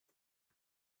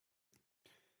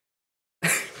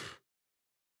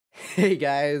Hey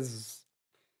guys,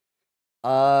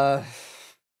 uh,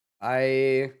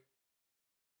 I,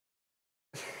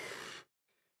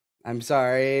 I'm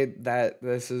sorry that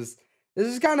this is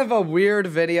kind of a weird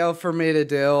video for me to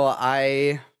do.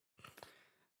 I,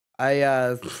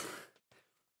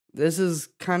 this is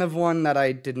kind of one that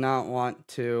I did not want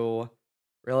to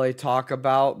really talk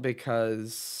about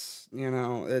because,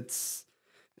 it's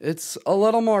a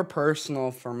little more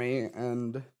personal for me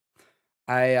and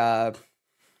I,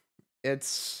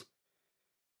 it's,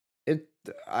 it,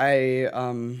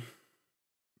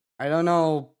 I don't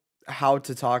know how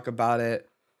to talk about it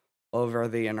over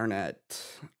the internet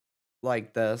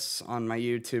like this on my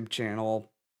YouTube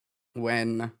channel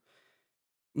when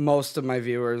most of my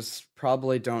viewers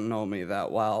probably don't know me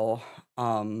that well.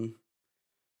 Um,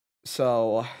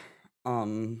 so,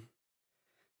 um,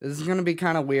 this is gonna be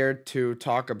kind of weird to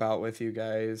talk about with you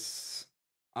guys.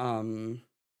 Um,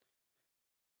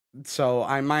 so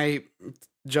I might,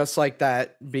 just like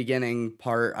that beginning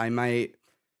part, I might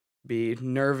be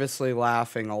nervously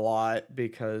laughing a lot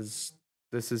because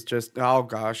this is just oh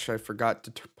gosh, I forgot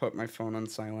to put my phone on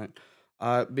silent.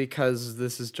 Because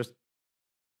this is just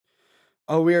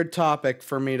a weird topic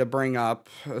for me to bring up,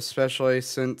 especially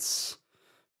since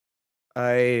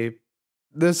I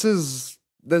this is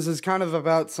kind of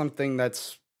about something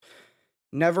that's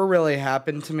never really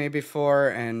happened to me before,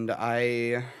 and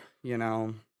you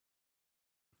know,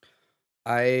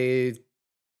 I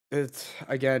it's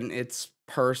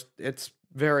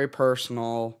very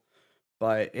personal.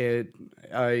 But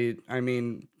I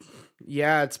mean,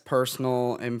 yeah, it's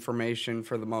personal information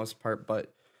for the most part,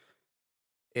 but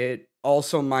it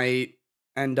also might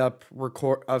end up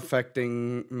record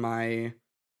affecting my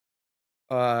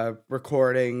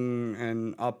recording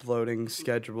and uploading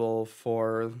schedule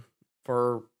for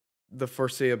the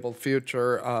foreseeable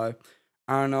future. I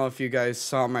don't know if you guys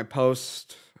saw my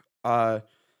post, uh,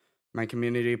 my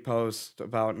community post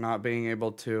about not being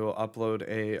able to upload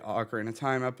a Ocarina of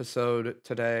Time episode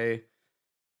today.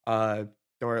 uh,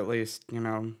 or at least,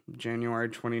 January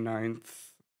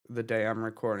 29th, the day I'm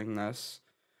recording this.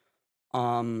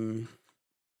 Um,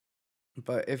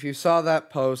 but if you saw that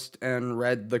post and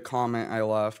read the comment I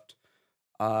left,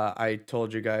 I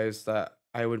told you guys that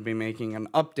I would be making an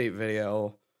update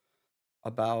video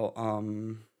about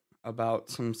about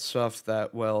some stuff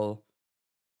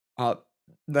uh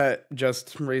that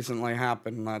just recently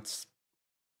happened that's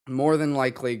more than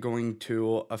likely going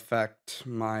to affect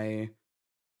my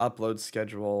upload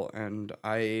schedule, and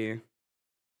I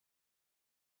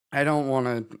don't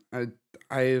want to.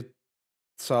 I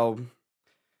so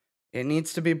it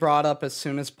needs to be brought up as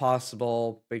soon as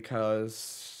possible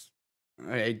because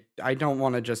I don't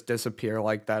want to just disappear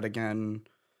like that again.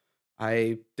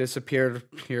 I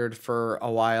disappeared for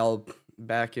a while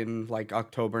back in like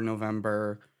October,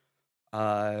 November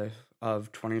uh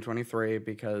of 2023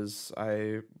 because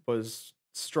I was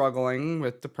struggling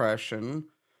with depression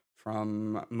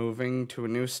from moving to a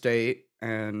new state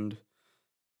and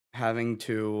having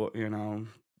to,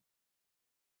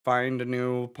 find a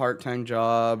new part-time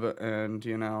job. And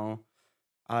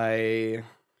I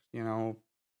you know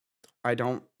I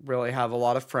don't really have a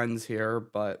lot of friends here,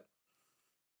 but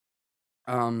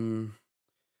um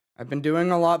I've been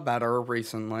doing a lot better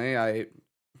recently. I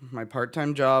My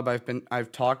part-time job,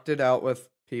 I've talked it out with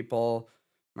people,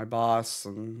 my boss,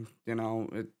 and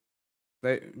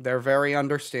they're very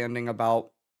understanding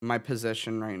about my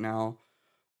position right now.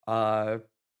 uh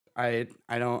I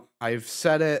don't I've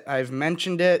said it, I've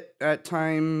mentioned it at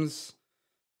times.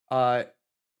 uh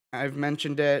I've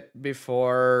mentioned it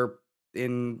before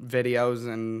in videos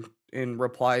and in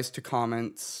replies to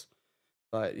comments,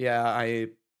 but yeah,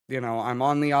 I'm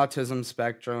on the autism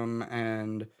spectrum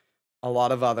and a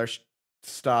lot of other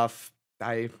stuff.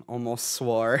 I almost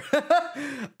swore.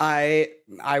 I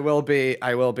will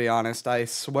be honest. I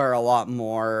swear a lot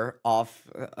more off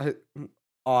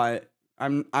on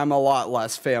I'm a lot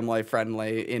less family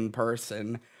friendly in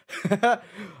person.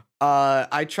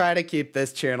 I try to keep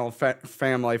this channel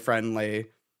family friendly,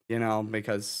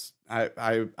 because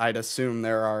I'd assume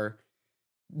there are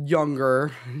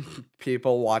younger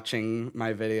people watching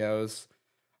my videos.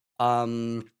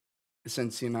 Um,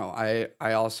 since I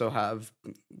also have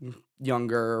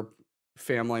younger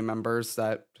family members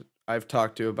that I've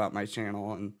talked to about my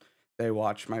channel and they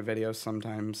watch my videos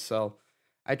sometimes. So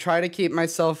I try to keep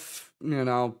myself,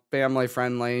 family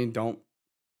friendly, don't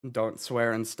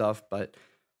swear and stuff, but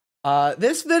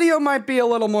this video might be a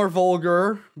little more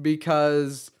vulgar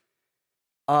because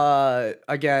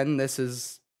again, this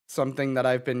is something that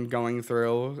I've been going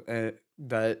through,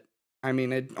 that I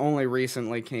mean, it only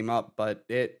recently came up, but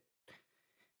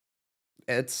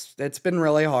it's been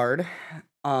really hard.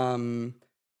 Um,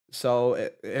 so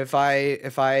if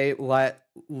I let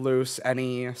loose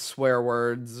any swear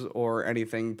words or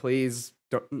anything, please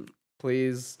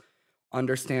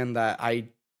understand that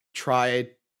try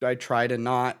I try to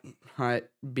not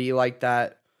be like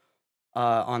that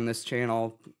on this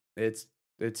channel. It's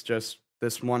it's just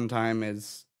this one time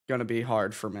is gonna be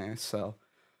hard for me.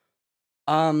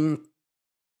 Um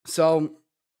so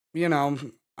you know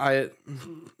I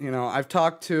I've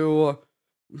talked to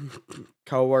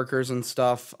coworkers and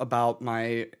stuff about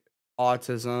my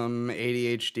autism,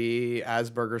 ADHD,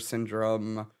 Asperger's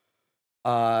syndrome,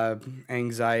 uh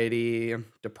anxiety,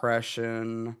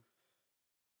 depression.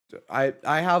 I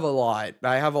have a lot.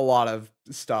 I have a lot of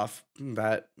stuff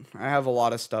that I have a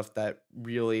lot of stuff that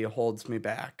really holds me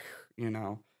back, you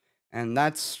know. And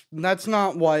that's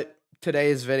not what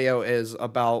today's video is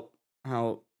about,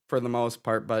 how for the most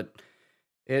part, but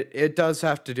it does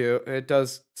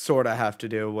sort of have to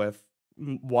do with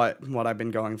what I've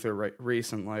been going through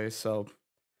recently. So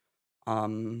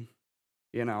um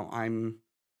you know, I'm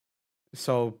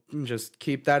so just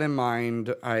keep that in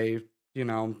mind. You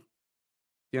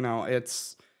know,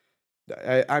 it's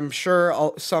I'm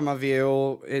sure some of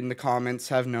you in the comments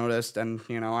have noticed, and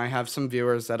I have some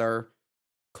viewers that are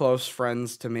close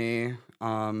friends to me,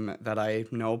 that I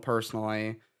know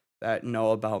personally, that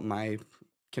know about my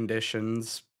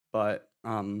conditions. But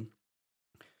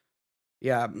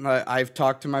yeah, I've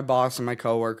talked to my boss and my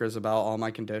coworkers about all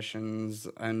my conditions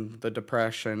and the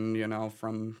depression,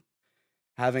 from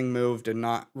having moved and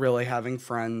not really having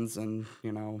friends. And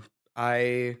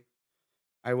I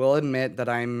I will admit that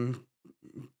I'm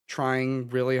trying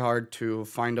really hard to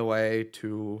find a way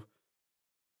to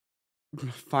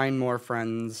find more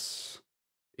friends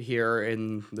here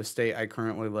in the state I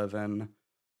currently live in.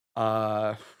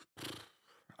 Uh,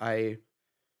 I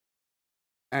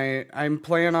I'm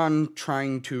planning on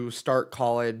trying to start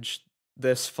college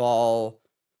this fall,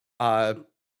 uh,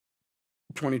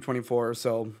 2024.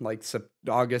 So like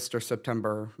August or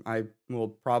September, I will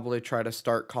probably try to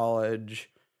start college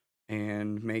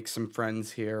and make some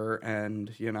friends here,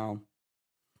 and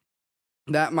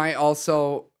that might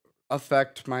also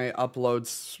affect my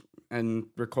uploads and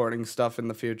recording stuff in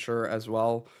the future as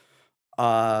well.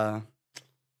 Uh,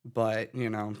 but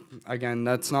again,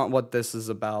 that's not what this is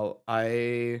about.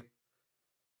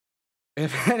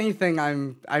 If anything, I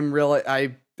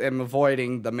am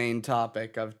avoiding the main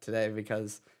topic of today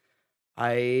because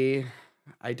I,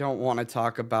 I don't want to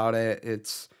talk about it.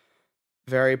 It's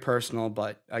very personal,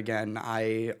 but again,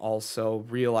 I also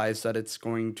realize that it's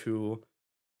going to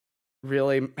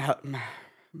really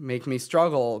make me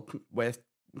struggle with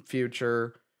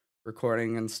future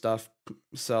recording and stuff.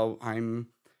 So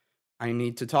I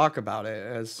need to talk about it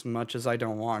as much as I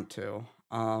don't want to.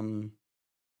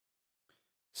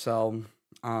 So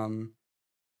um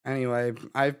anyway,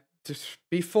 I just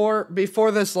before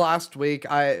this last week,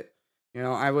 I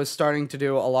was starting to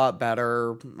do a lot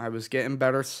better. I was getting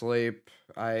better sleep.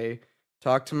 I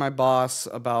talked to my boss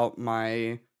about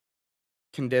my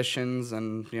conditions,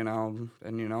 and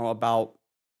about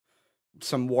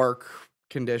some work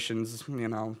conditions.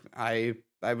 I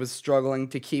was struggling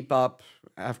to keep up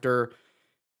after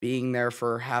being there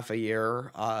for half a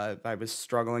year. I was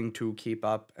struggling to keep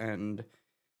up, and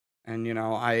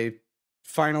I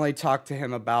finally talked to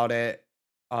him about it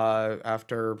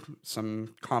after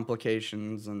some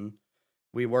complications, and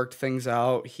we worked things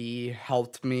out. He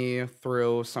helped me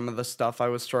through some of the stuff I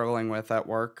was struggling with at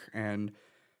work, and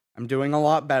I'm doing a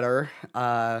lot better,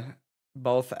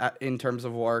 both in terms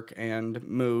of work and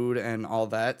mood and all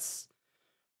that.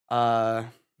 Uh,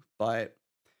 but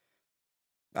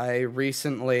I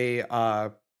recently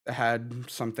had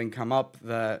something come up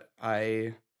that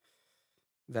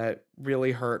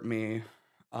really hurt me,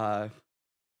 uh,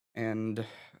 and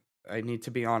I need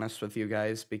to be honest with you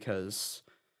guys because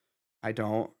I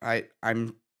don't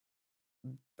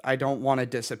want to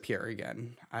disappear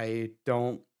again. I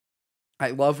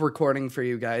love recording for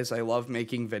you guys. I love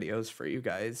making videos for you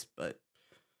guys, but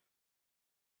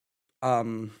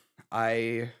um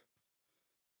I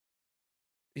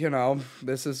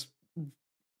this is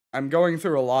I'm going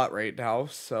through a lot right now,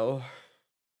 so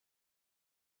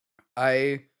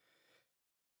I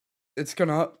it's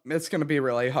gonna be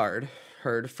really hard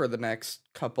for the next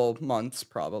couple months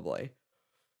probably.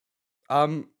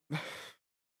 Um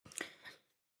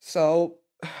so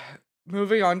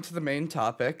moving on to the main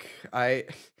topic, I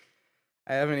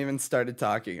haven't even started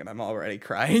talking and I'm already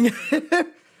crying.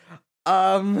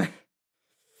 um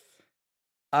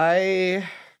I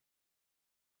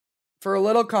For a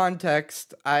little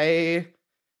context, I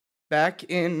back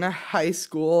in high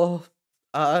school,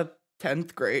 uh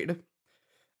 10th grade,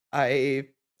 I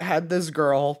had this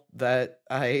girl that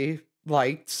I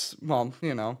liked. Well,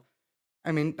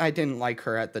 I mean, I didn't like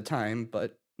her at the time,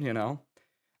 but,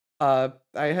 I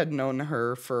had known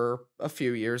her for a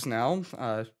few years now.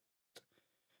 Uh,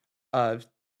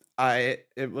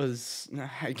 it was,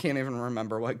 I can't even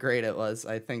remember what grade it was.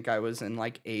 I think I was in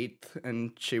like 8th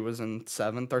and she was in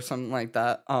 7th or something like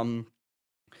that.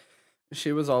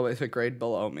 She was always a grade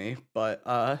below me, but,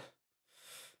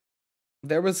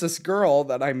 there was this girl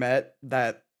that I met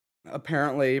that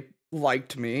apparently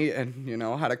liked me and,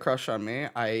 had a crush on me.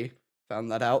 I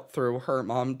found that out through her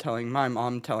mom telling my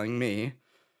mom telling me.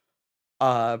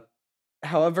 Uh,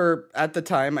 However, at the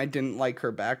time, I didn't like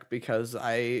her back because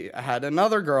I had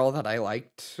another girl that I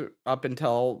liked up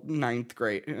until ninth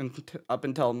grade, and up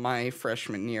until my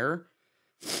freshman year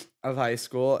of high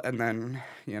school, and then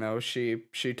she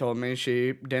told me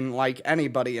she didn't like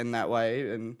anybody in that way,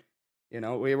 and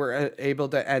we were able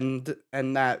to end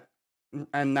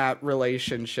that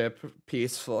relationship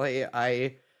peacefully.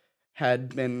 I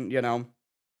had been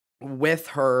with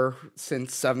her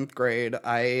since 7th grade.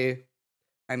 I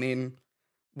mean,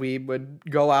 we would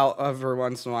go out every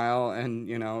once in a while,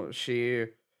 and she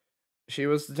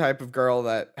was the type of girl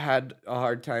that had a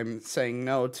hard time saying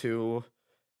no to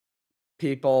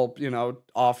people,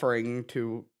 offering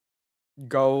to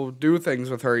go do things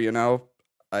with her.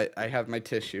 I have my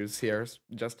tissues here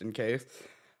just in case.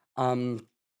 Um,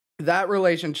 that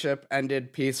relationship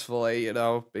ended peacefully,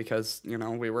 because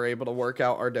we were able to work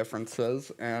out our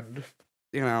differences, and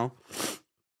you know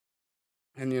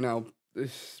and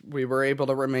we were able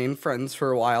to remain friends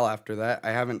for a while after that.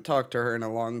 I haven't talked to her in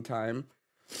a long time,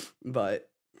 but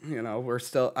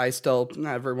I still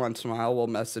every once in a while will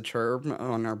message her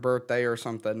on her birthday or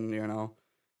something.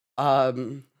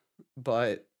 Um,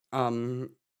 but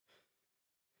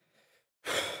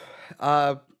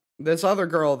uh, this other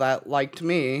girl that liked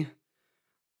me,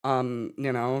 starting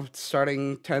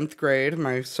 10th grade,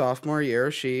 my sophomore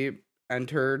year, she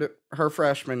entered her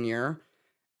freshman year,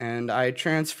 and I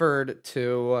transferred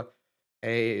to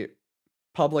a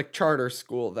public charter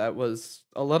school that was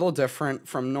a little different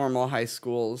from normal high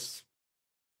schools.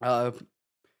 Uh,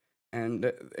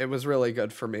 and it was really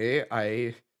good for me.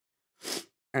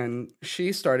 And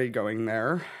she started going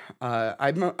there.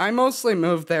 I mostly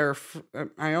moved there.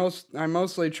 I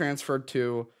mostly transferred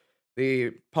to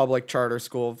the public charter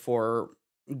school for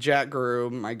Jack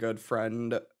Guru, my good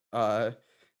friend,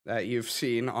 that you've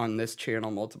seen on this channel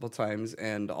multiple times,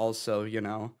 and also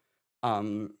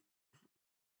um,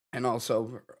 and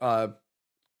also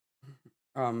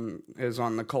is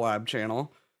on the collab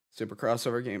channel, Super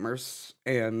Crossover Gamers,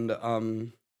 and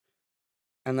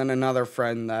then another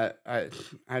friend that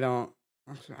I don't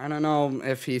I don't know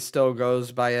if he still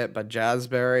goes by it, but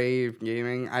Jazzberry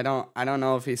Gaming. I don't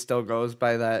know if he still goes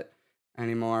by that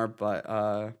anymore,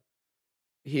 but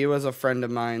he was a friend of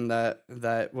mine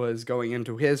that was going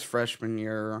into his freshman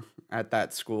year at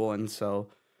that school, and so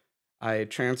I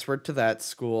transferred to that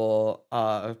school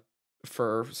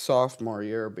for sophomore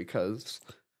year because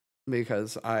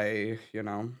I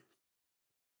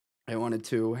wanted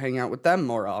to hang out with them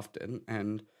more often,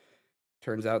 and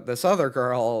turns out this other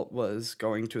girl was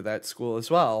going to that school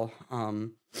as well.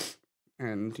 And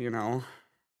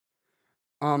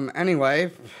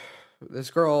anyway,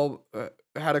 this girl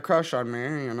had a crush on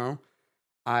me.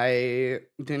 I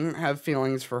didn't have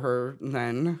feelings for her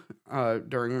then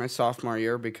during my sophomore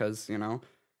year because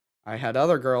I had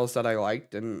other girls that I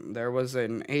liked, and there was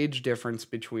an age difference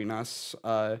between us.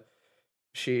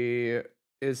 She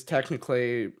is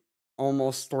technically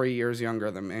almost 3 years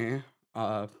younger than me.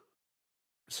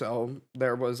 So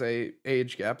there was a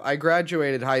age gap. I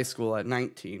graduated high school at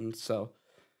 19, so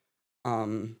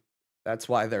um that's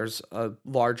why there's a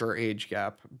larger age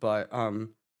gap. But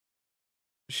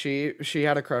she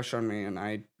had a crush on me, and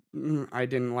I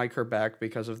didn't like her back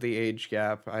because of the age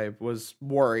gap. I was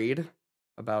worried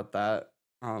about that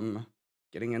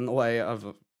getting in the way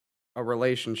of a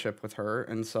relationship with her,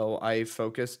 and so I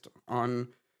focused on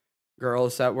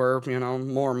girls that were,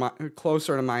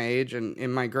 closer to my age and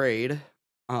in my grade.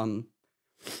 Um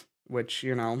which,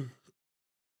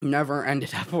 never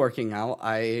ended up working out.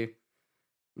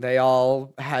 They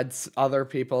all had other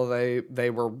people they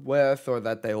were with or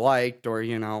that they liked, or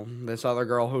this other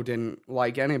girl who didn't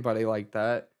like anybody like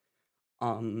that.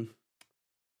 Um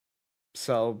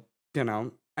so,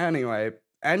 anyway,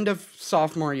 end of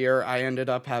sophomore year, I ended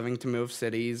up having to move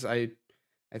cities. I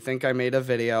think I made a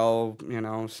video,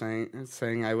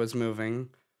 saying I was moving.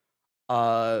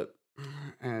 Uh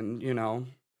and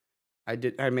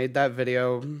I made that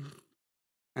video,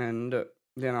 and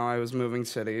I was moving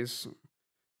cities.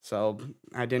 So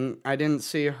I didn't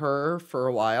see her for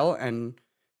a while, and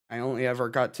I only ever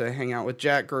got to hang out with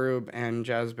Jack Grube and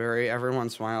Jazzberry every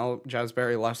once in a while.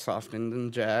 Jazzberry less often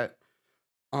than Jet.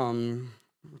 Um,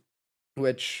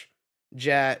 which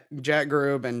Jack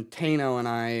Grube and Tano and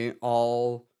I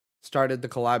all started the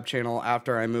collab channel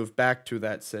after I moved back to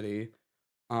that city.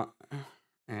 Uh,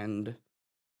 and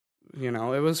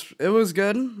it was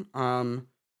good.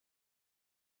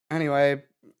 Anyway,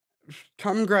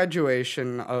 come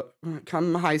graduation,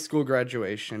 come high school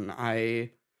graduation,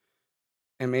 I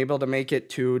am able to make it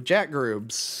to Jack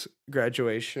Grube's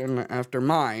graduation after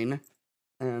mine.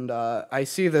 And I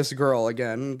see this girl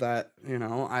again that,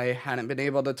 I hadn't been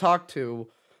able to talk to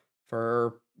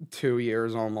for 2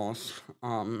 years almost.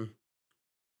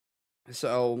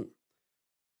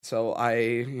 So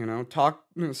I, we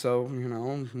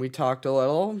talked a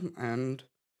little, and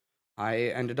I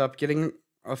ended up getting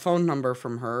a phone number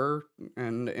from her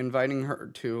and inviting her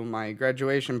to my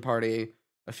graduation party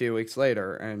a few weeks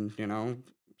later. And,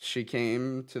 she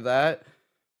came to that.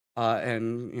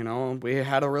 And, we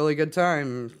had a really good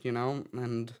time,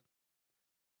 and,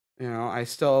 I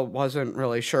still wasn't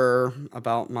really sure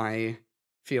about my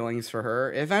feelings for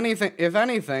her. If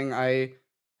anything, I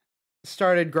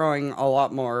started growing a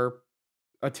lot more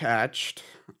attached.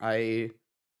 I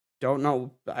don't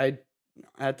know.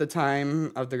 At the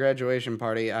time of the graduation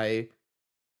party, I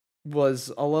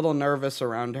was a little nervous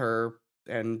around her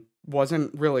and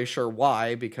wasn't really sure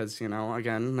why, because,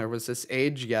 again, there was this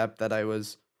age gap that I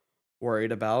was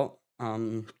worried about.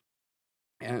 And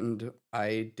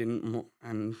I didn't,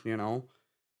 and,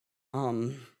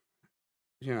 um,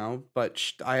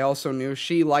 but I also knew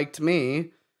she liked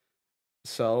me,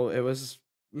 so it was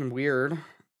weird.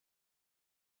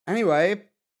 Anyway,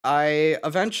 I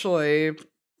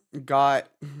got,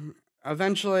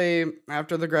 eventually,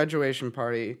 after the graduation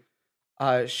party,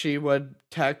 she would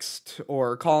text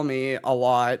or call me a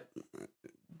lot,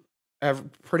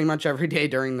 pretty much every day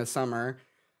during the summer.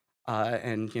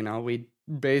 And, we'd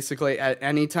basically, at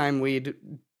any time we'd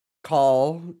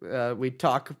call, we'd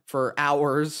talk for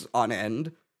hours on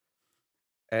end.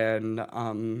 And,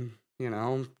 and,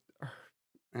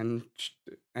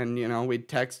 we'd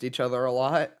text each other a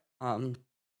lot. And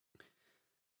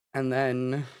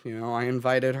then, I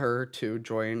invited her to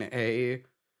join a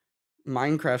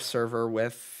Minecraft server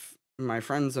with my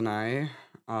friends and I.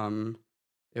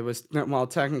 It was, well,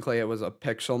 technically it was a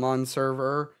Pixelmon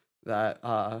server that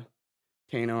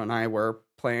Kano and I were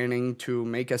planning to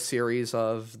make a series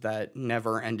of that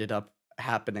never ended up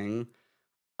happening.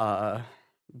 But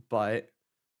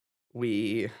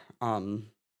we,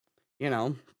 you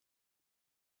know,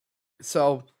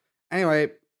 so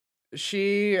anyway,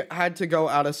 she had to go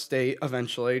out of state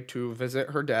eventually to visit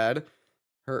her dad.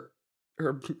 Her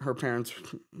her parents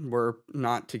were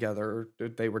not together.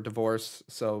 They were divorced,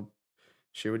 so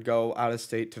she would go out of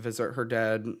state to visit her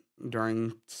dad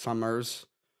during summers.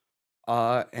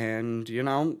 And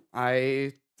that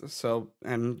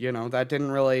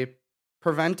didn't really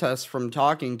prevent us from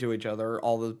talking to each other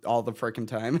all the freaking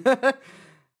time.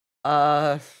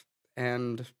 uh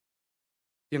and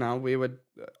we would,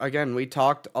 again, we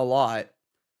talked a lot.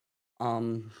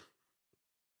 Um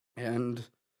and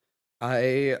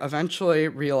I eventually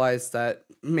realized that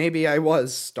maybe I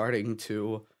was starting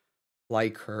to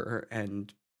like her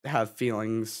and have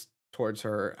feelings towards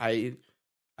her.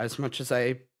 As much as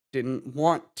I didn't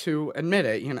want to admit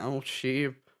it, she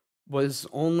was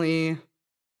only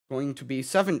going to be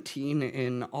 17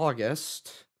 in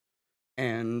August,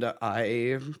 and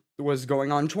I was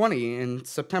going on 20 in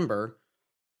September.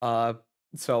 Uh,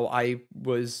 so I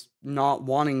was not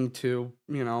wanting to,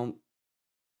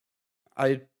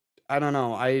 I I don't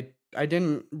know. I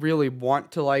didn't really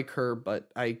want to like her, but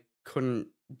I couldn't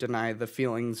deny the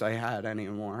feelings I had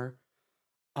anymore.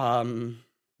 Um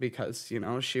because,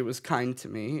 she was kind to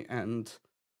me, and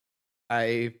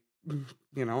I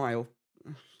I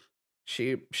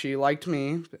she liked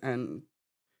me, and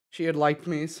she had liked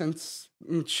me since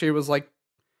she was like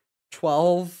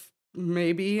 12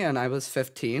 maybe, and I was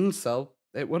 15, so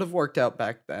it would have worked out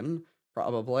back then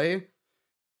probably.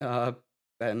 Uh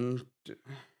and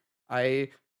I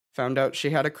found out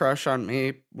she had a crush on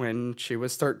me when she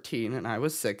was 13 and I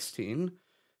was 16.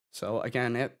 So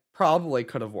again, it probably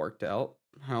could have worked out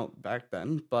back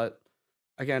then, but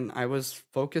again, I was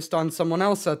focused on someone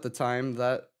else at the time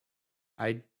that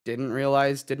I didn't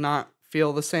realize did not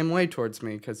feel the same way towards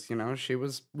me, cuz she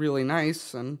was really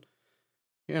nice, and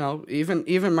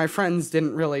even my friends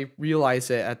didn't really realize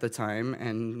it at the time.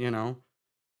 And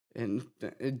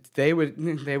they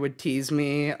would tease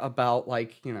me about,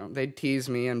 like, they'd tease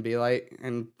me and be like,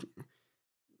 and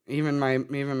even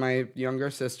my younger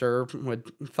sister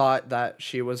would thought that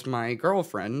she was my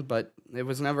girlfriend, but it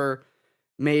was never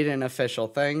made an official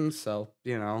thing. So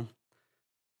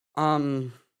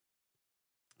um,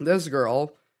 this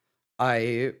girl,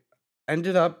 I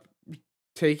ended up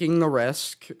taking the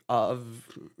risk of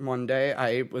one day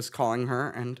I was calling her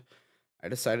and I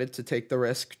decided to take the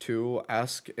risk to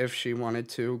ask if she wanted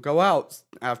to go out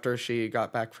after she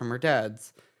got back from her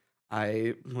dad's.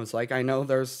 I was like, I know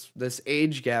there's this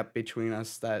age gap between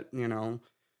us that,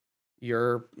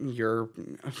 you're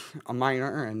a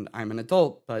minor and I'm an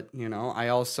adult, but I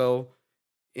also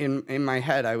in my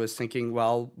head I was thinking,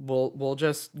 well, we'll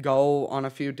just go on a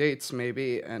few dates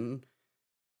maybe and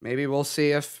maybe we'll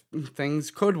see if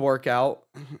things could work out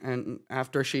and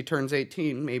after she turns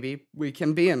 18, maybe we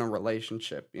can be in a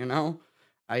relationship.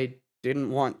 I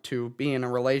didn't want to be in a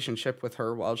relationship with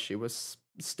her while she was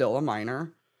still a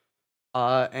minor.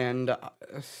 And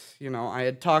I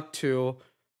had talked to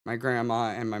my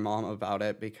grandma and my mom about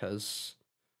it because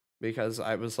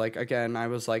I was like, again, I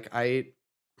was like, I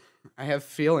have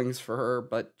feelings for her,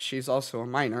 but she's also a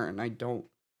minor, and I don't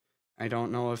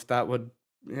know if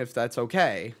that's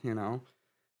okay.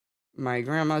 My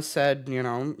grandma said,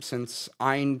 since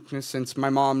my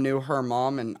mom knew her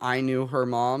mom and I knew her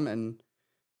mom, and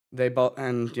they both,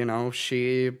 and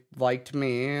she liked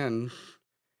me, and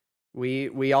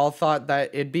we all thought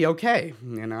that it'd be okay.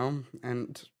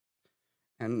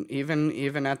 And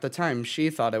even at the time,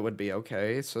 she thought it would be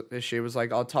okay. So she was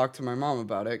like, "I'll talk to my mom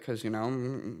about it, because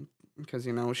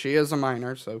she is a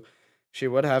minor, so she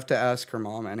would have to ask her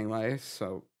mom anyway."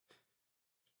 So,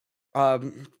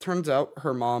 turns out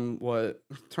her mom what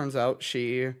turns out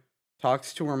she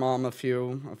talks to her mom a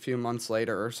few months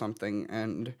later or something,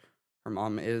 and her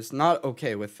mom is not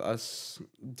okay with us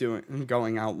doing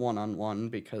going out one on one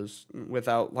because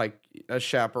without like a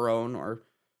chaperone or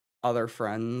other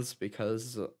friends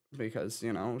because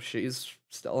she's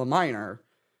still a minor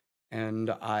and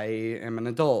I am an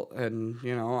adult and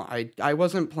I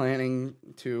wasn't planning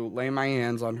to lay my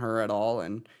hands on her at all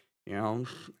you know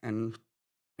and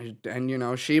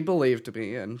she believed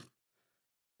me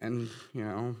and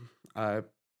uh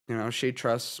she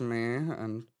trusts me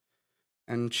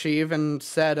and she even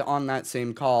said on that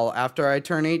same call, after I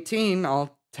turn 18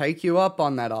 I'll take you up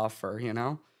on that offer.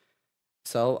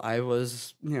 So I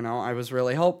was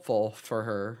really hopeful for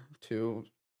her to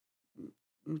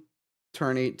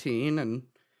turn 18 and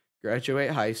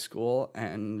graduate high school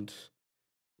and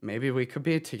maybe we could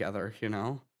be together.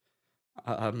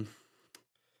 Um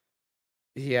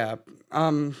yeah.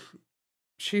 Um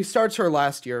she starts her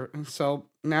last year. So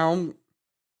now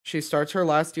she starts her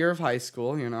last year of high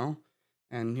school. And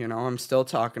I'm still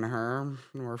talking to her.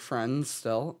 We're friends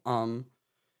still.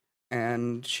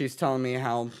 And she's telling me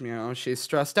how, she's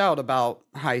stressed out about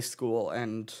high school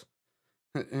and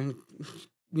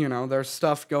there's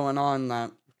stuff going on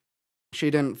that she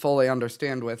didn't fully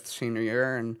understand with senior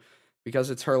year and because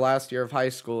it's her last year of high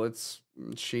school,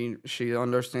 she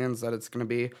understands that it's going to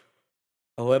be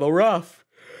a little rough.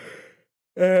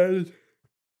 And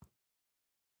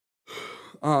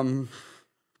um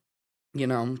you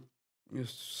know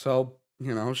so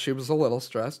she was a little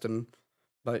stressed and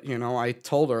but I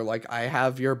told her like I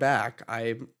have your back.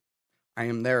 I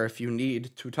am there if you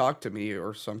need to talk to me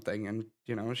or something and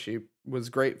she was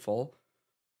grateful.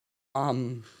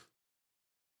 Um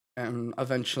and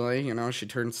eventually, she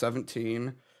turned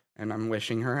 17 and I'm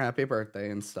wishing her happy birthday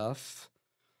and stuff.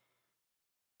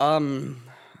 Um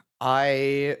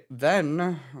I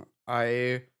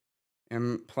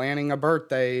am planning a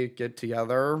birthday get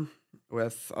together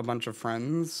with a bunch of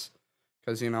friends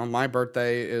cuz my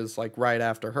birthday is like right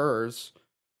after hers.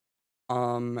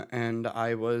 And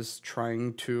I was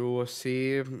trying to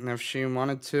see if she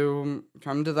wanted to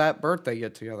come to that birthday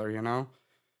get together.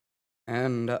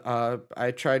 And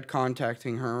I tried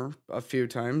contacting her a few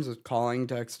times, calling,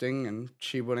 texting, and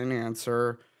she wouldn't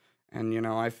answer. And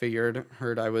I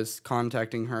heard I was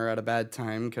contacting her at a bad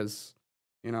time because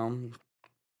you know,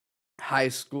 high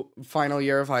school, final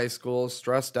year of high school,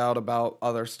 stressed out about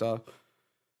other stuff.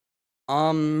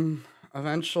 Um,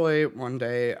 Eventually one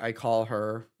day I call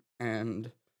her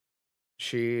and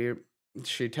she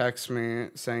she texts me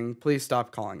saying, "Please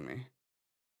stop calling me."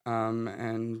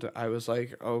 And I was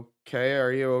like, "Okay,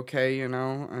 are you okay?"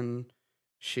 And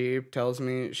she tells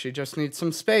me she just needs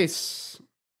some space,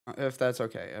 if that's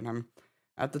okay. And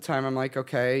at the time, I'm like,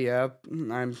 "Okay, yeah,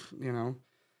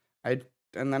 I."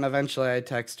 And then eventually, I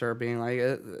text her, being like,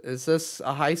 "Is this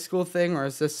a high school thing, or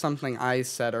is this something I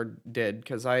said or did?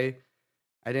 Because I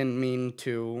didn't mean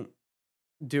to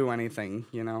do anything."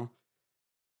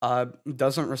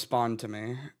 Doesn't respond to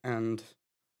me, and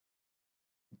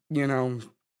you know,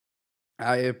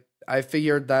 I I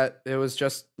figured that it was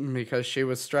just because she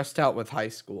was stressed out with high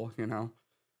school, you know.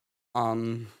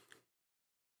 Um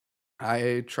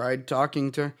I tried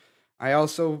talking to I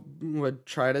also would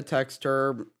try to text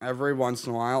her every once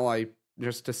in a while, like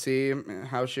just to see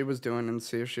how she was doing and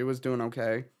see if she was doing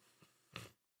okay.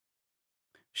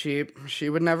 She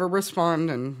would never respond,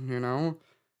 and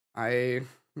I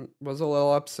was a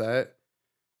little upset.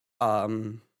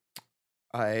 Um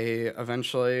I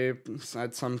eventually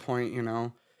at some point,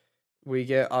 we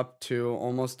get up to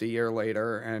almost a year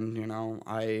later, and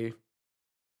I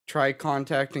try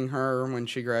contacting her when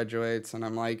she graduates, and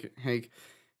I'm like, hey,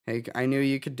 I knew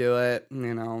you could do it,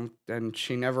 and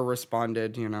she never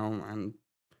responded, and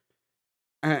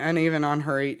even on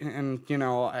her and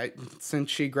I since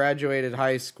she graduated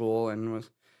high school and was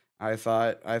I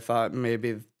thought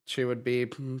maybe she would be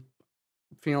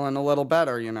feeling a little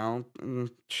better,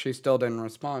 and she still didn't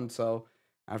respond. So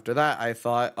after that, I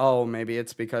thought, oh, maybe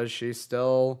it's because she's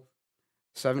still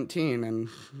 17, and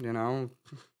you know,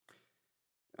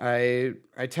 I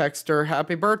text her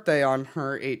happy birthday on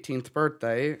her 18th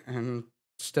birthday, and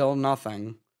still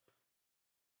nothing.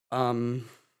 Um,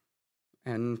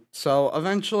 and so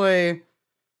eventually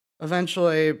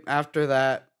after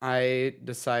that, I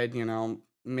decide,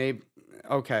 maybe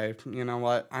okay, you know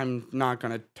what? I'm not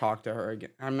gonna talk to her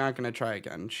again. I'm not gonna try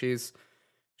again. She's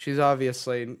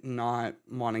obviously not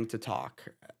wanting to talk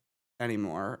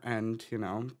anymore, and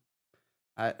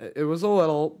it was a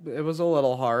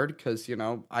little hard because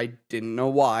I didn't know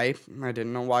why. I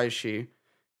didn't know why she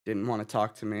didn't want to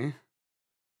talk to me.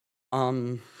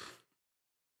 Um,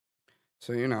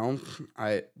 so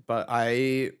I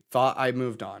thought I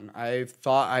moved on. I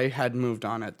thought I had moved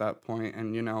on at that point,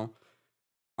 and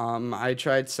I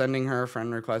tried sending her a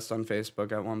friend request on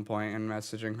Facebook at one point and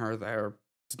messaging her there.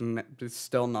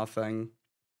 Still nothing.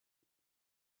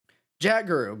 Jack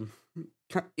Garoob.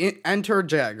 Enter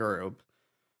Jack Garoob,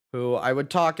 who I would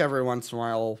talk every once in a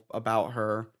while about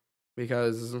her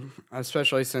because,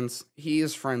 especially since he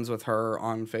is friends with her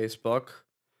on Facebook,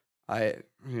 I,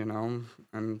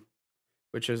 and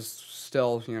which is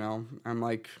still, I'm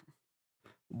like,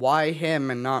 why him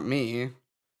and not me?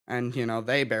 And,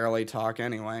 they barely talk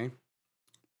anyway.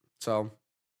 So,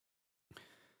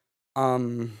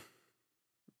 um,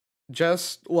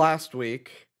 just last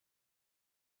week,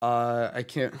 I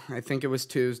think it was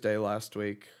Tuesday last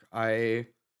week, I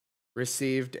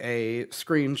received a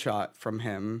screenshot from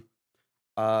him.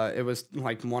 It was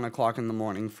like 1 o'clock in the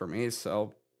morning for me,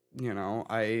 so you know,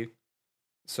 I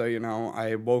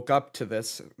I woke up to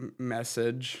this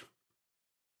message.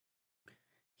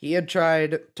 He had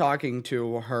tried talking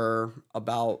to her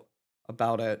about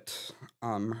it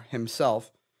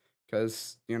himself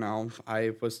because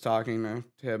I was talking to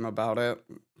him about it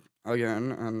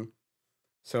again, and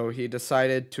so he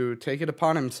decided to take it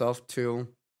upon himself to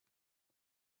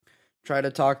try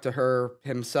to talk to her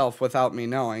himself without me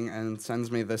knowing, and sends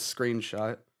me this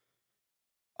screenshot.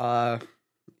 Uh,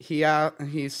 he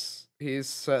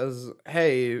says,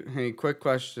 "Hey, quick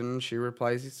question." She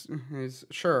replies, he's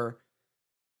sure.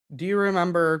 Do you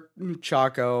remember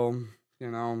Chaco?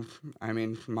 I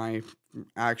mean, my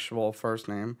actual first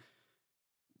name.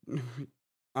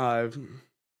 Uh,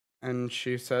 and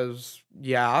she says,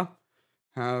 "Yeah."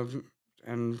 Have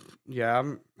and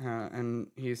yeah,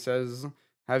 and he says,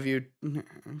 "Have you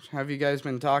have you guys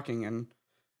been talking?"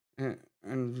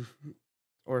 And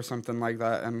or something like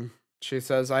that. And she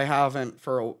says, "I haven't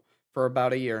for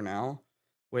about a year now,"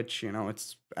 which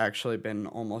it's actually been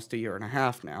almost a year and a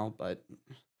half now. But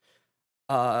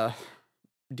uh,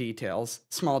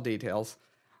 small details.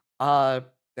 Uh,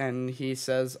 and he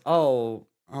says,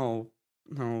 no,"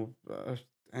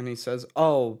 and he says,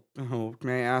 "Oh,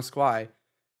 may I ask why?"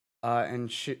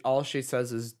 And she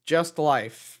says is just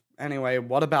life. Anyway,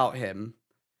 what about him?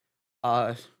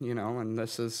 And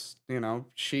this is,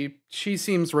 she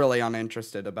seems really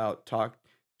uninterested about talk.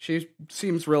 She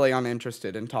seems really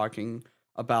uninterested in talking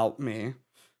about me,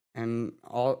 and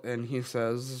he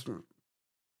says,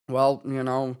 well,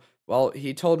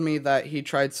 he told me that he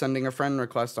tried sending a friend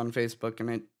request on Facebook and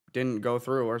it didn't go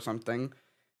through or something,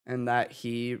 and that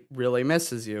he really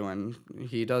misses you, and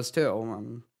he does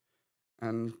too.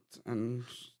 And and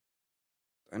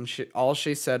and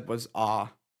she said was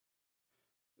ah.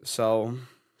 So,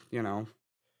 you know,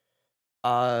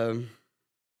 um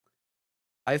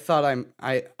I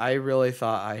really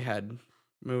thought I had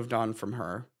moved on from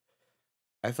her.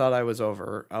 I thought I was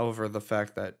over the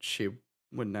fact that she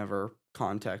would never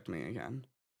contact me again.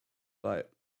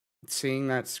 But seeing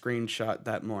that screenshot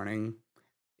that morning,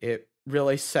 it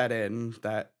really set in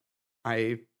that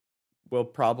I will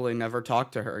probably never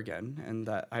talk to her again and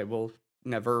that I will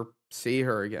never see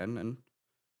her again. And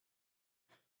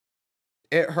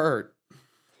it hurt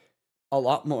a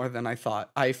lot more than I thought.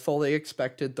 I fully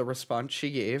expected the response she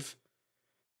gave,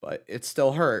 but it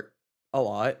still hurt a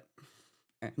lot.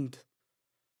 And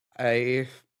I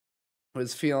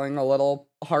was feeling a little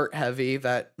heart heavy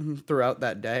that throughout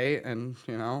that day. And,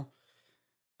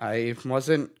 I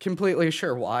wasn't completely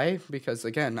sure why, because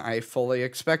again, I fully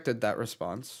expected that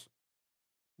response.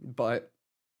 But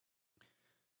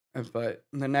but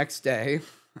the next day,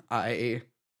 I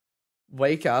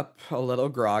wake up a little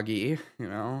groggy,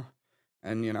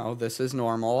 and this is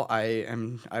normal.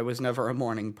 I was never a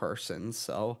morning person,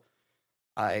 so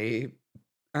I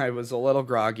I was a little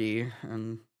groggy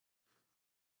and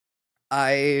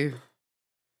I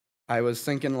I was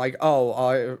thinking like,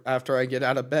 "Oh, after I get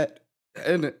out of bed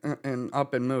and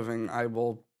up and moving, I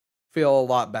will feel a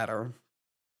lot better."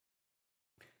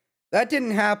 That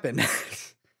didn't happen.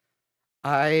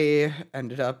 I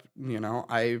ended up,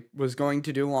 I was going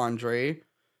to do laundry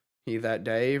that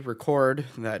day, record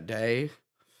that day.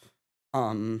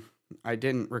 Um, I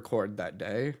didn't record that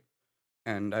day,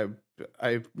 and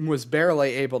I was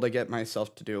barely able to get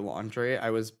myself to do laundry.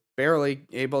 I was barely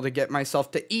able to get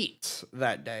myself to eat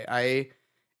that day. I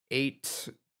ate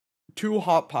 2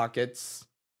 Hot Pockets,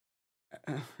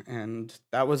 and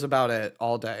that was about it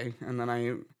all day. And then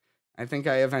I think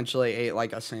I eventually ate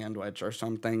like a sandwich or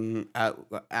something at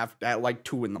like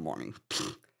 2 in the morning.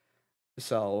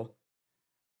 So,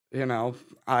 you know,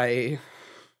 I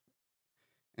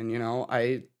and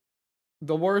I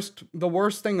the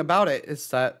worst thing about it is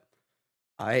that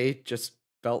I just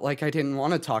felt like I didn't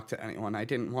want to talk to anyone. I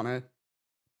didn't want to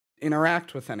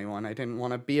interact with anyone. I didn't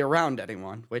want to be around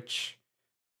anyone, which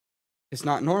is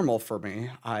not normal for me.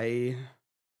 I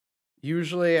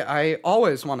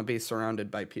always want to be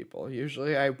surrounded by people.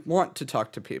 Usually I want to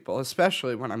talk to people,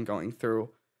 especially when I'm going through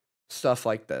stuff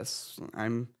like this.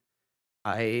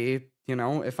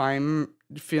 If I'm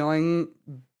feeling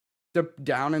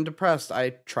down and depressed, I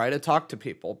try to talk to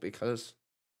people because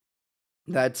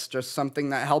that's just something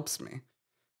that helps me.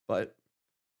 But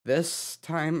this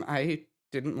time I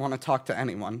didn't want to talk to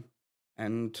anyone,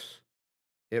 and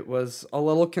it was a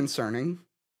little concerning.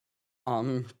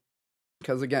 Um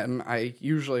because again, I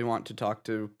usually want to talk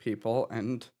to people,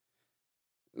 and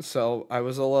so I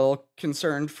was a little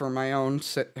concerned for my own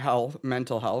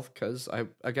mental health, because I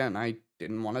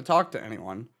didn't want to talk to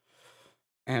anyone.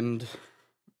 And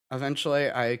eventually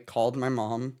I called my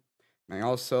mom, and I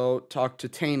also talked to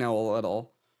Tano a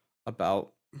little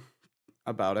about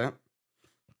it.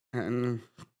 And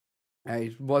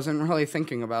I wasn't really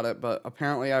thinking about it, but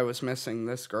apparently I was missing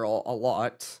this girl a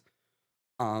lot.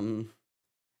 Um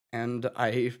and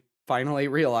I finally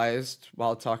realized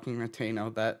while talking to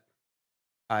Tano that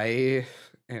I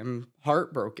am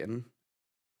heartbroken.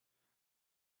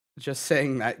 Just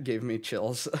saying that gave me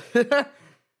chills.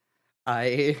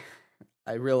 I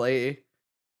I really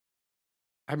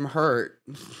I'm hurt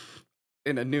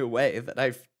in a new way that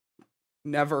I've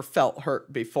never felt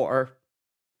hurt before.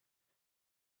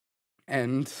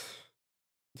 And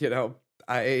you know,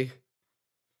 I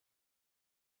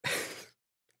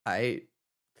I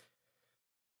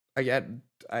again,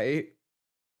 I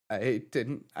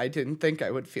didn't think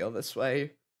I would feel this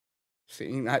way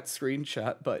seeing that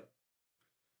screenshot, but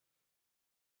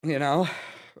you know,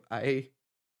 I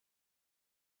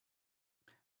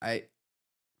I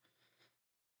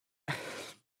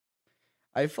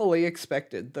I fully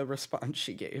expected the response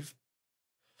she gave,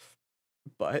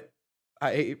 but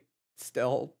I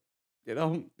still,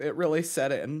 it really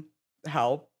set in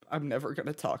how I'm never going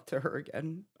to talk to her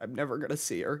again. I'm never going to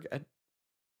see her again.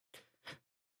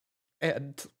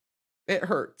 And it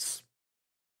hurts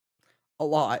a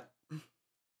lot.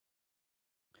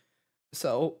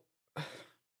 So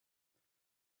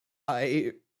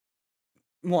I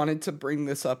wanted to bring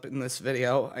this up in this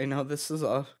video. I know this is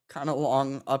a kind of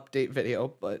long update video,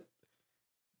 but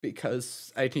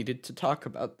because I needed to talk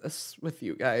about this with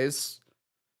you guys,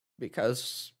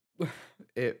 because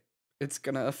it it's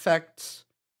gonna affect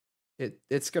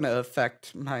it's gonna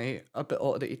affect my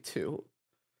ability to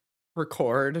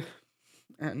record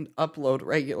and upload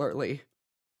regularly,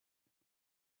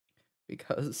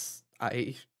 because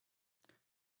I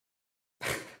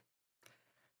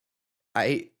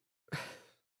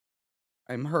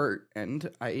I'm hurt,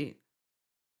 and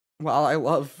while I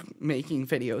love making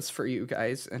videos for you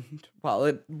guys, and while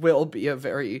it will be a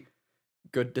very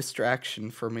good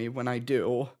distraction for me when I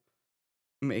do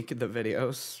make the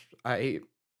videos,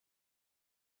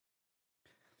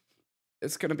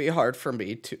 it's going to be hard for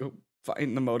me to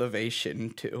find the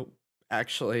motivation to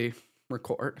actually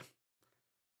record.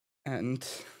 And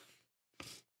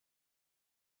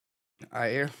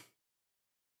I,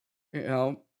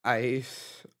 I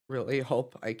really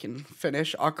hope I can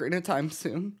finish Ocarina of Time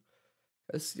soon.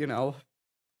 Because,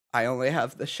 I only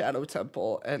have the Shadow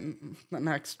Temple and the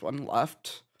next one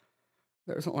left.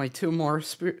 There's only two more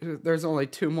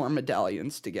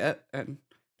medallions to get, and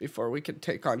before we can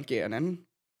take on Ganon.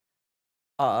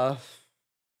 Uh,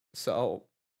 so,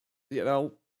 you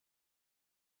know,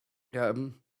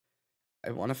 um,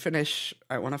 I want to finish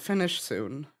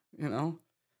soon, you know,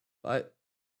 but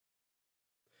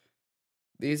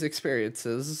these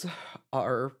experiences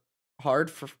are hard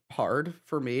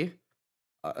for me,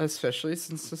 especially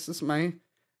since this is my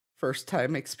first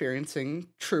time experiencing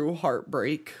true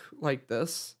heartbreak like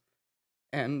this.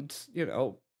 And,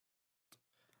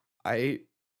 I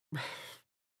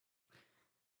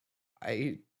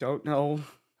I don't know.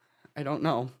 I don't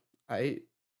know. I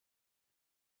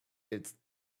it's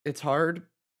it's hard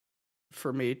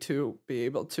for me to be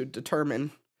able to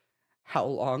determine how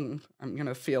long I'm going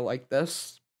to feel like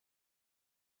this,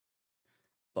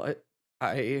 but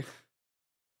I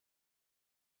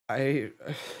I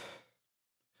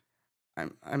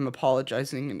I'm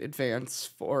apologizing in advance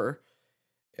for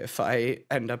if I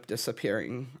end up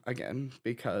disappearing again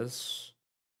because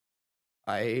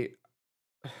I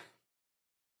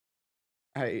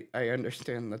I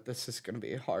understand that this is going to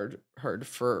be hard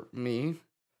for me,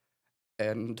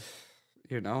 and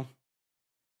you know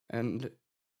and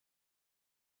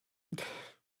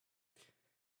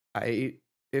I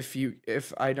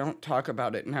if I don't talk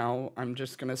about it now, I'm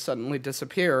just going to suddenly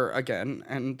disappear again,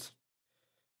 and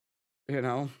you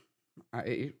know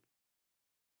I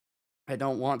I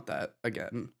don't want that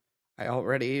again. I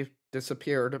already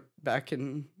disappeared back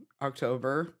in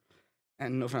October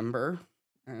and November,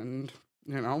 and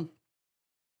you know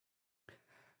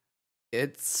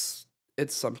it's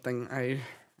it's something I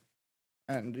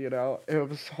and it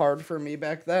was hard for me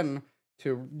back then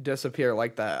to disappear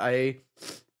like that. I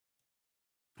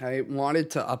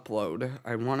wanted to upload.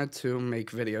 I wanted to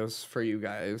make videos for you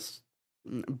guys,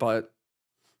 but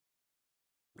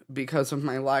because of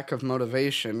my lack of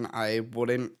motivation, I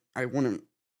wouldn't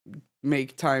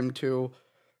make time to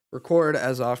record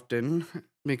as often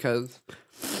because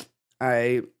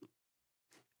I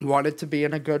wanted to be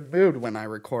in a good mood when I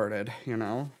recorded,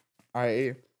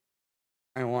 I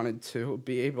I wanted to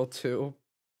be able to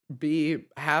be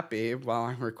happy while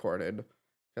I recorded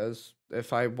because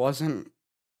if I wasn't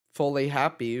fully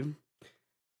happy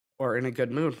or in a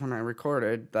good mood when I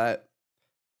recorded, that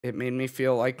it made me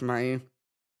feel like my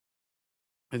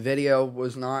video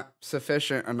was not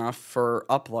sufficient enough for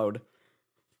upload.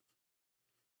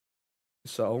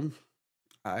 So,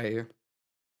 I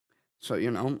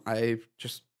I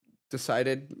just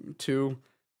decided to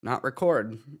not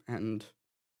record, and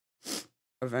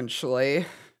eventually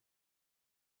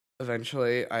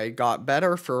eventually I got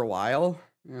better for a while,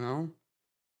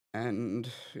 and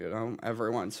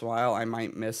every once in a while I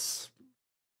might miss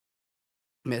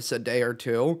a day or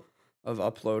two of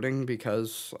uploading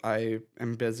because I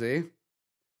am busy.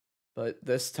 But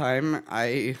this time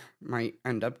I might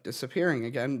end up disappearing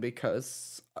again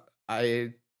because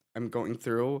I am going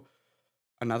through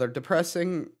another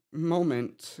depressing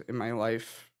moment in my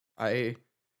life. I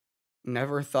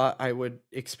never thought I would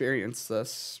experience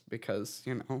this because,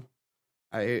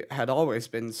 I had always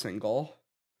been single,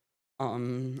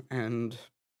 and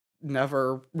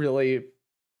never really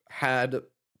had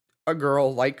a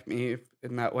girl like me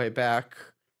in that way back.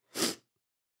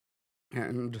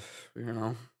 And, you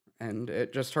know, and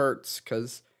it just hurts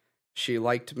because she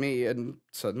liked me and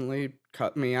suddenly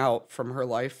cut me out from her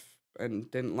life and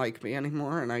didn't like me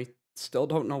anymore, and I still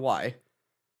don't know why.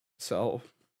 So,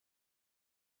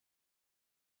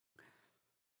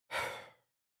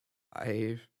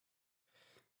 I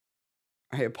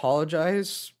I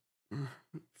apologize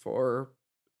for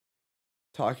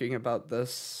talking about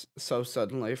this so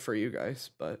suddenly for you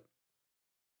guys, but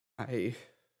I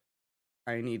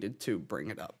I needed to bring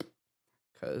it up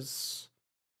cuz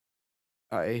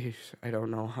I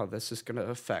don't know how this is going to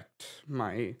affect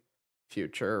my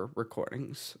future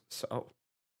recordings. So,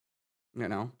 you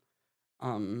know,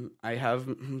 I have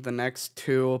the next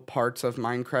two parts of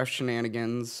Minecraft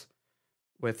Shenanigans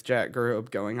with Jack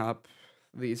Groob going up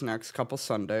these next couple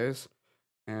Sundays.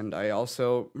 And I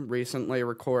also recently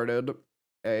recorded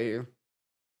a,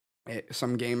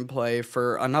 some gameplay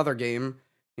for another game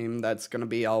that's going to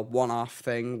be a one-off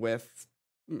thing with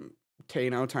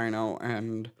Tano Tino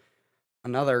and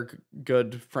another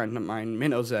good friend of mine,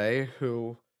 Minoze,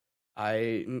 who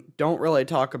don't really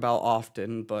talk about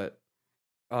often, but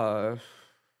uh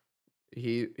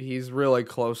he's really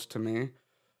close to me.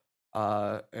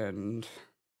 And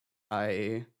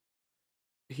I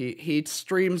he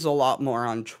streams a lot more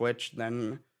on Twitch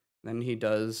than he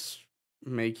does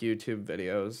make YouTube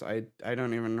videos. I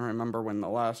don't even remember when the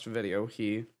last video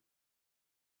he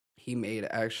made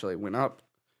actually went up,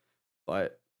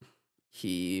 but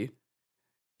he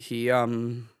he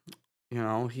you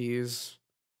know, he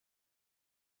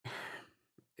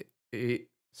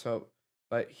so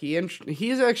but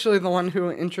he's actually the one who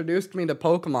introduced me to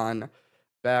Pokemon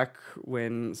back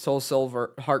when Soul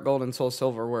Silver, Heart Gold and Soul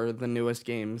Silver were the newest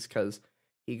games, cuz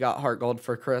he got Heart Gold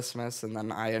for Christmas and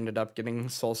then I ended up getting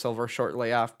Soul Silver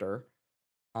shortly after.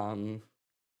 Um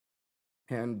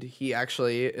and he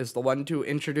actually is the one to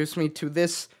introduce me to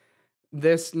this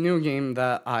new game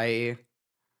that I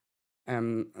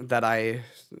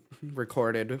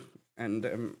recorded and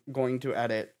am going to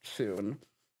edit soon.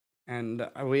 And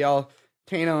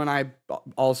Tano and I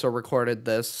also recorded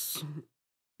this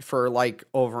for like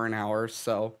over an hour,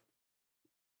 so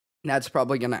that's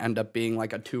probably going to end up being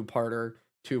like a two-part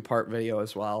video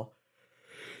as well.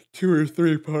 2 or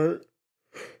 3 part.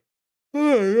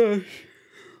 Oh my gosh.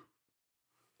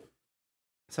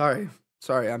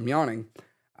 Sorry, I'm yawning.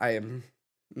 I am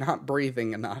not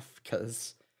breathing enough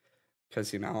cuz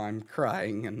I'm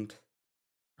crying and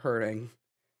hurting.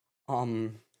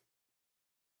 Um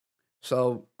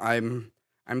so I'm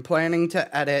planning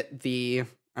to edit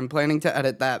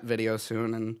that video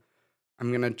soon, and I'm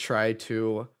going to try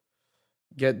to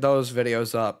get those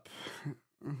videos up.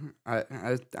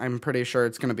 I'm pretty sure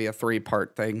it's going to be a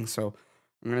 3-part thing, so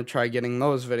I'm going to try getting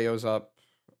those videos up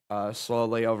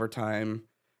slowly over time,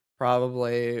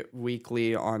 probably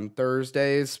weekly on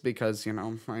Thursdays, because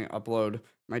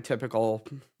my typical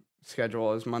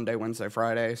schedule is Monday, Wednesday,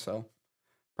 Friday, so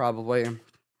probably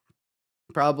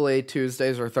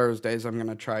Tuesdays or Thursdays I'm going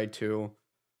to try to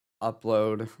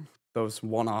upload those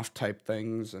one-off type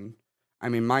things. And I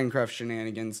mean, Minecraft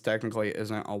Shenanigans technically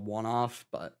isn't a one-off,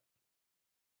 but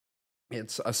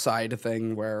it's a side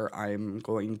thing where I'm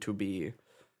going to be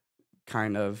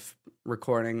kind of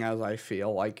recording as I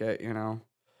feel like it,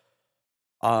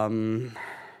 Um,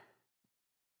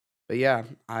 but yeah,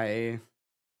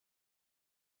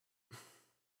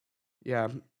 yeah,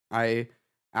 I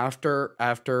after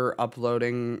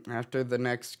uploading, after the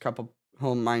next couple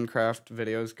home Minecraft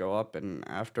videos go up, and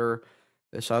after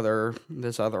this other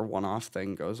one-off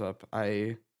thing goes up,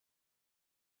 I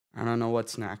don't know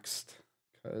what's next,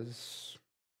 cuz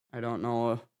I don't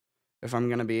know if I'm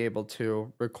going to be able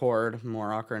to record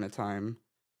more Ocarina of Time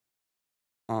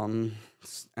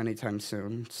anytime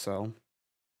soon. So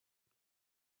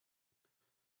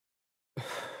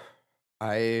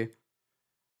I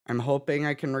I'm hoping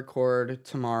I can record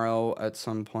tomorrow at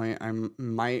some point. I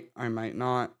might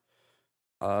not.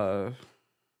 Uh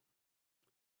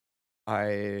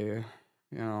I you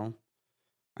know,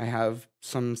 I have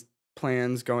some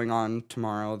plans going on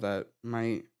tomorrow that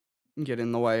might get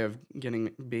in the way of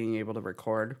being able to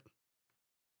record.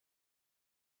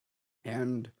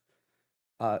 And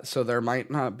so there might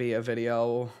not be a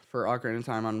video for Ocarina of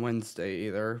Time on Wednesday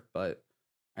either, but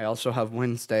I also have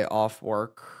Wednesday off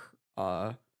work,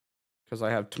 because I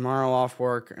have tomorrow off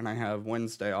work and I have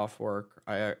Wednesday off work.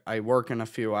 I work in a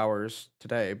few hours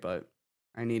today, but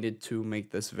I needed to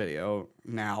make this video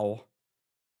now.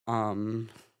 Um,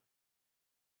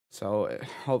 so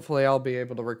hopefully I'll be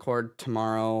able to record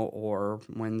tomorrow or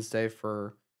Wednesday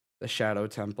for the Shadow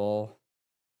Temple.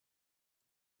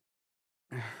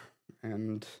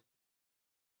 And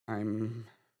I'm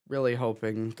really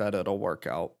hoping that it'll work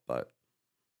out, but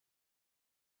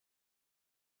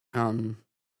and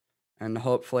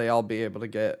hopefully I'll be able to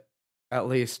get at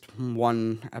least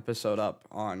one episode up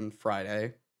on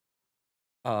Friday.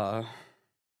 Uh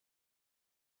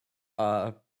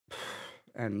uh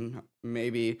and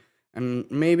maybe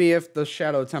if the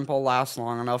Shadow Temple lasts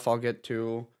long enough, I'll get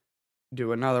to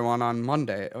do another one on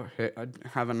Monday, or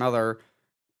have another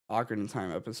Ocarina of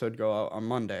Time episode go out on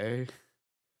Monday.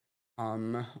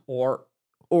 Or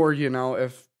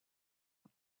if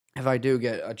I do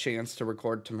get a chance to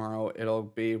record tomorrow, it'll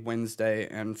be Wednesday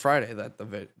and Friday that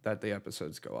the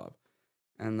episodes go up.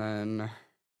 And then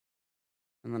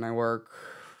I work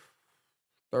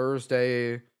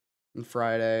Thursday and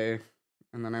Friday,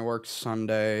 and then I work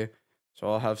Sunday. So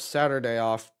I'll have Saturday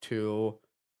off to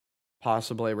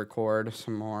possibly record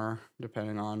some more,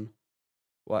 depending on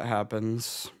what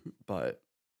happens. But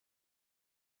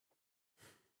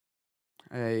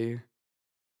I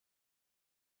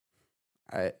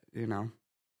I you know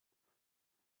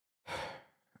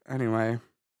anyway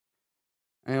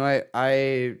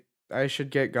I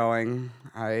should get going.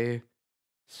 I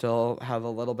still have a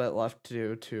little bit left to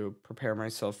do to prepare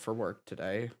myself for work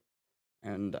today.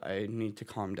 and I need to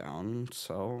calm down.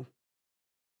 So,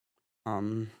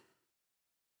 um,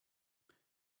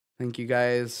 thank you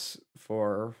guys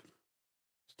for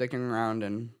sticking around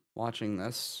and watching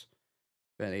this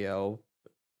video.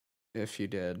 If you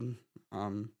did,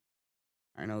 um,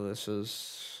 I know this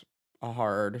is a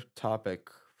hard topic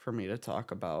for me to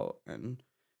talk about, and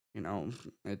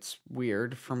it's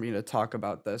weird for me to talk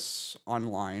about this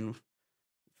online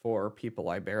for people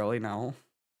I barely know.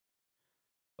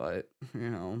 But,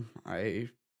 I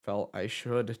felt I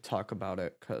should talk about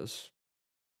it because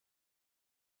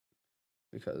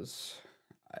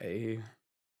I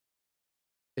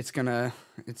it's gonna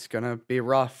be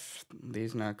rough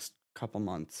these next couple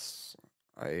months.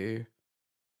 I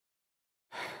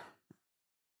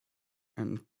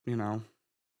and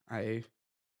I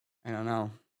I don't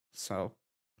know. So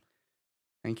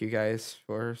thank you guys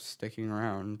for sticking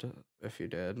around if you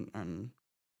did, and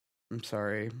I'm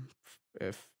sorry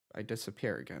if I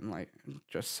disappear again, like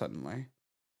just suddenly.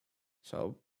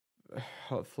 So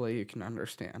hopefully you can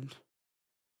understand.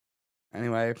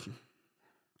 Anyway,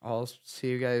 I'll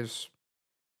see you guys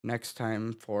next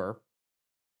time for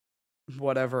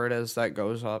whatever it is that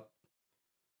goes up.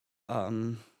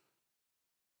 Um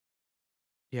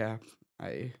yeah,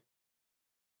 I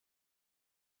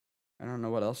I don't know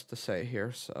what else to say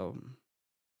here, so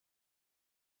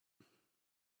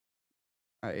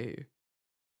I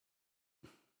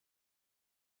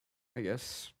I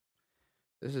guess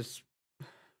this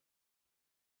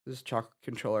is Chocolate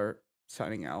Controller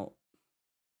signing out.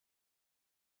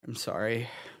 I'm sorry.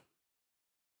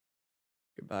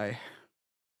 Goodbye.